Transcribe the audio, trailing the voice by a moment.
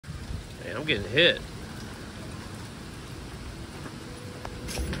Man, I'm getting hit.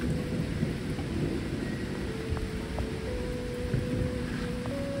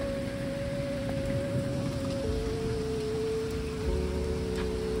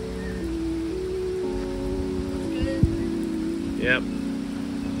 Yep.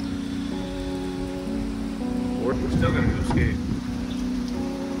 We're still gonna go skate.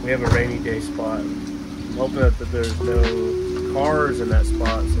 We have a rainy day spot. I'm hoping that there's no cars in that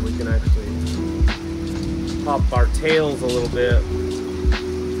spot so we can actually pop our tails a little bit.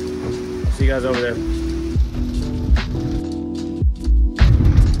 I'll see you guys over there.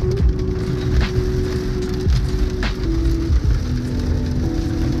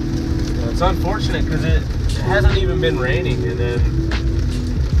 Well, it's unfortunate because it hasn't even been raining, and then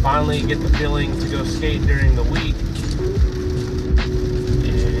finally get the feeling to go skate during the week,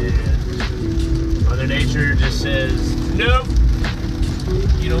 and Mother Nature just says, nope,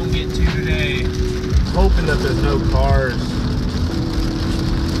 you don't get to today. Hoping that there's no cars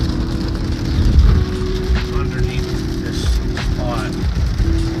underneath this spot.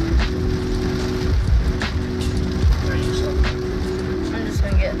 I'm just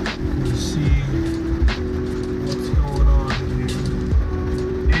gonna get. Let's see what's going on here.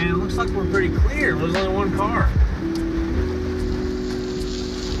 And it looks like we're pretty clear. There's only one car.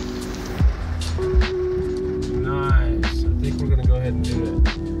 Nice. I think we're gonna go ahead and do it.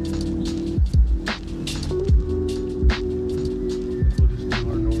 We'll just do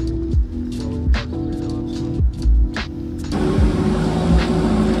our normal parking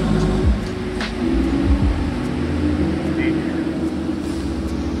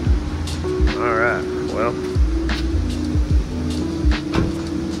Alright, well,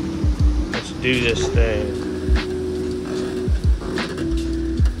 let's do this thing.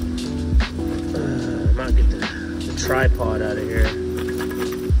 I might get the tripod out of here.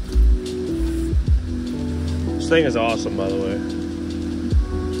 This thing is awesome, by the way.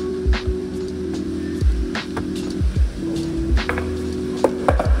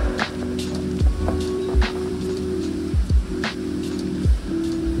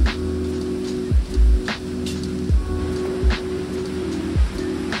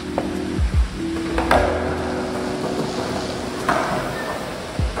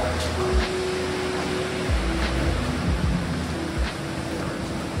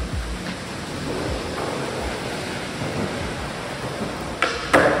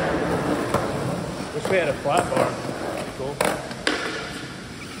 We had a flat bar. Cool.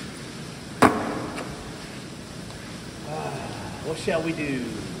 What shall we do?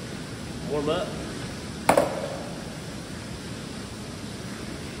 Warm up?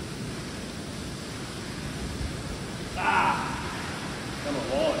 Come on,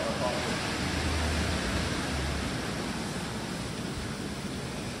 wall.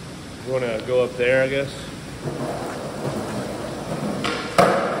 You want to go up there, I guess?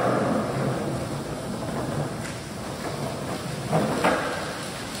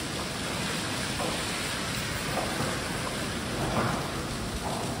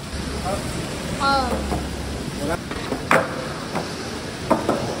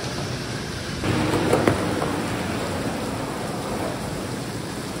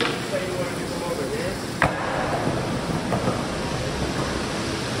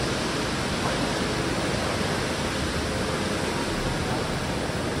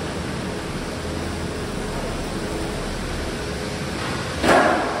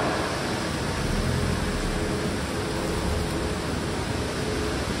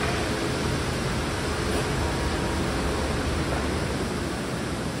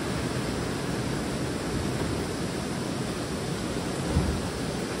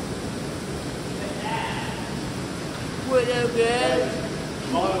 What up, guys?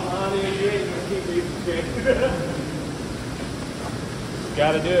 Bottom line is you ain't gonna keep these shit.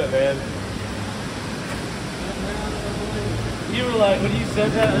 Gotta do it, man. You were like, when you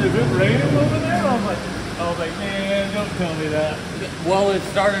said that, is it raining over there? I was like, man, don't tell me that. Well, it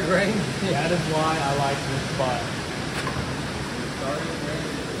started raining. That is why I like this spot.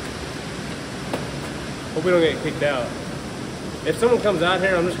 Hope we don't get kicked out. If someone comes out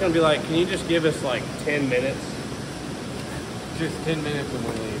here, I'm just gonna be like, can you just give us like 10 minutes? Just 10 minutes and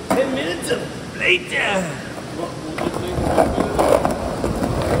we'll leave. 10 minutes of later.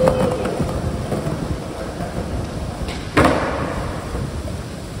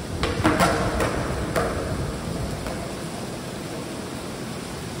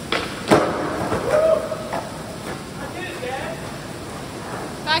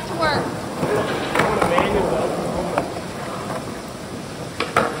 Back to work.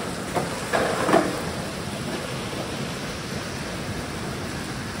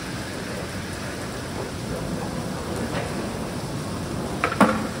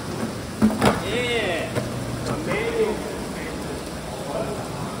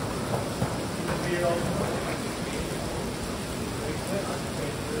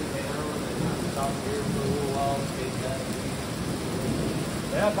 out here for a little while, skate that.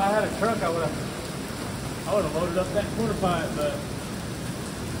 Yeah, if I had a truck, I would have loaded up that quarter pipe, but it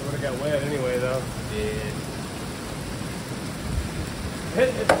would have got wet anyway, though. Yeah.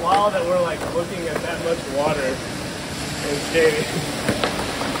 It's wild that we're like looking at that much water and skating.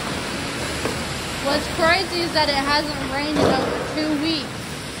 What's crazy is that it hasn't rained in over 2 weeks.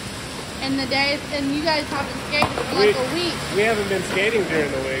 And the days, and you guys haven't skated for like a week. We haven't been skating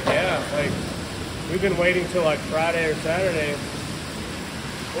during the week, yeah. Like, we've been waiting till like Friday or Saturday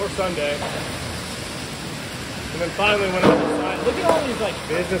or Sunday. And then finally went out the side. Look at all these like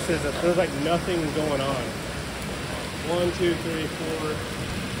businesses that there's like nothing going on. 1, 2, 3,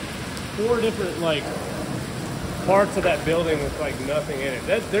 4 different like parts of that building with like nothing in it.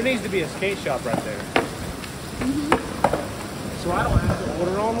 There needs to be a skate shop right there. So I don't have to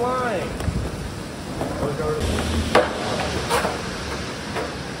order online.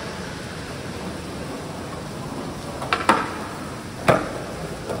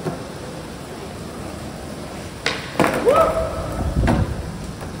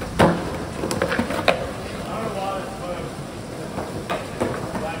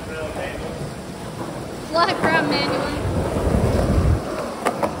 Flat ground manually.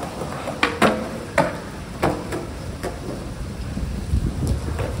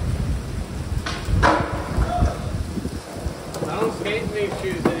 I don't skate in these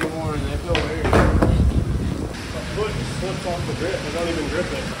shoes anymore and they feel weird. My foot slips off the grip. I don't even grip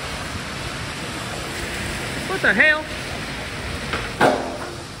it. What the hell?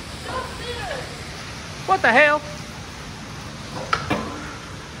 What the hell?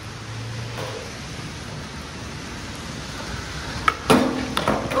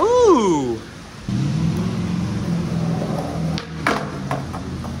 Ooh!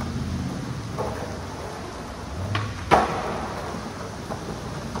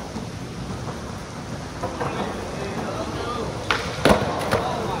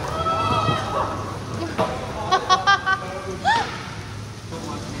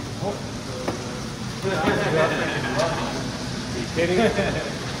 Kidding?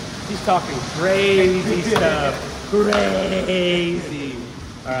 He's talking crazy stuff. Crazy.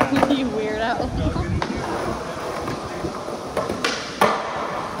 All right. You weirdo.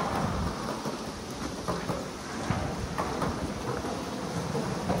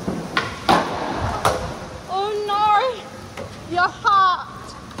 Oh no! You're hot.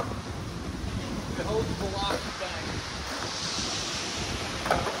 It holds the block back.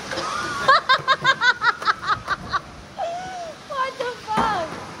 What the fuck?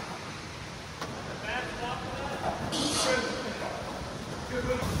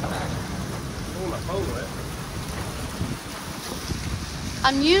 Oh, my phone wet.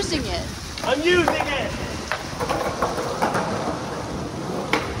 I'm using it. I'm using it!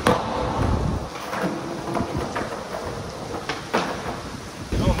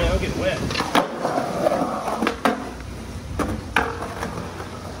 Oh man, I'm getting wet.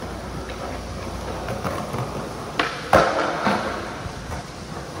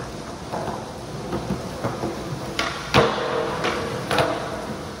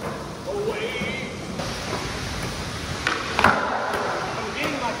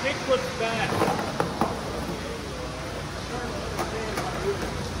 Kickflip's back.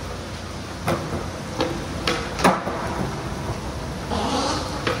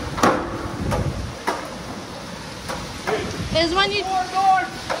 Is when you. I'm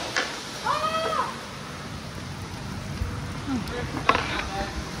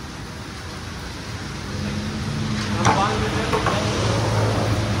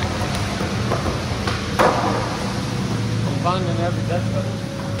finding every death button.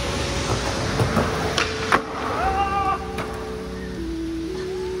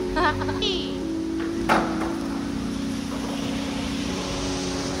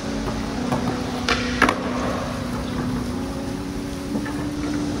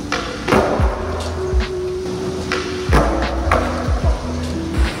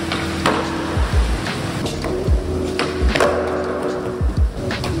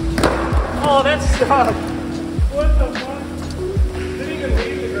 Oh, that sucked. What the fuck? Didn't even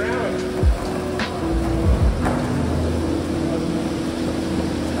leave the ground.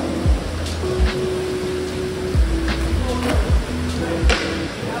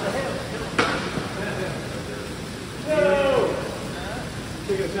 No!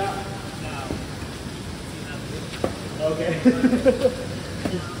 Take a shot. No. Okay.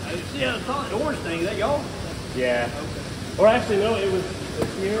 Yeah, I saw the orange thing. Is that y'all? Yeah. Or actually, no,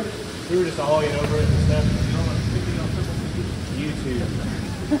 it's here. We were just alling over it and stuff. YouTube.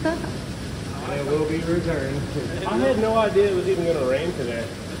 And it will be returned. I had no idea it was even going to rain today.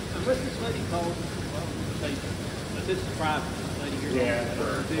 What's this lady called? Well, but this is private. This lady here. Yeah.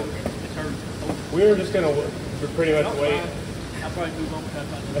 It's her. We were just gonna pretty much wait. I'll probably move on past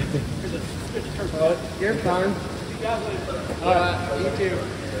that. Here's a church. Oh, you're fine. You guys later. All right, you too.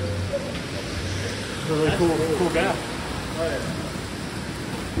 Really cool guy.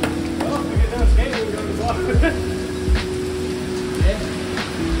 Well, if we get done skating, we'll go to the bar. Yeah.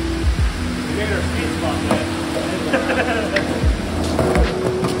 We made our skate spot there.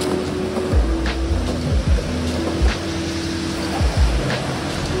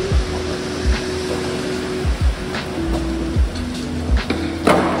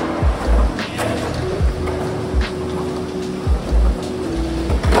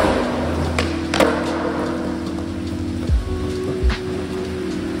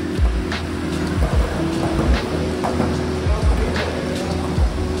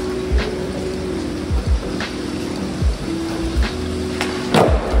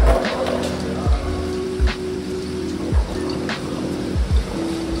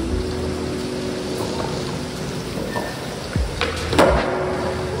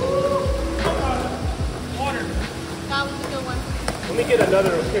 That was a good one. Let me get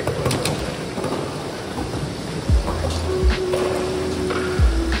another kick.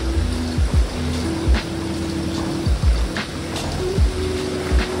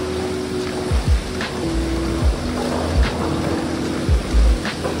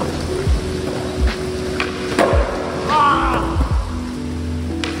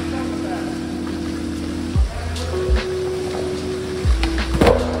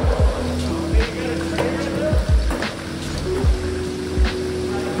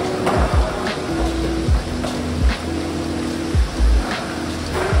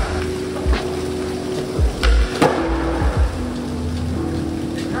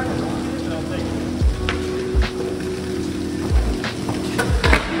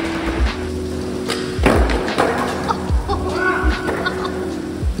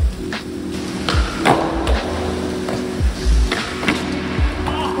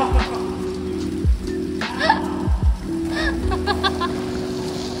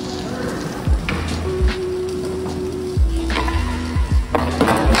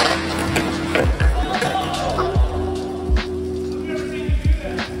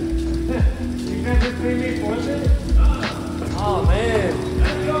 Oh man.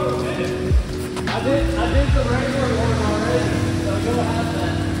 I did the regular one already, so you'll have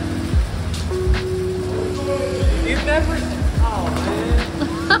that. You've never oh man.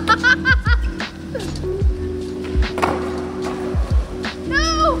 No!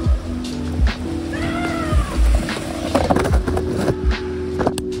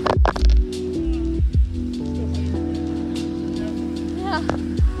 Yeah.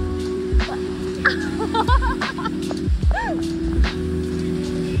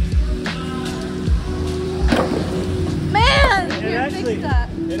 Man,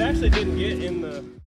 It actually didn't get in the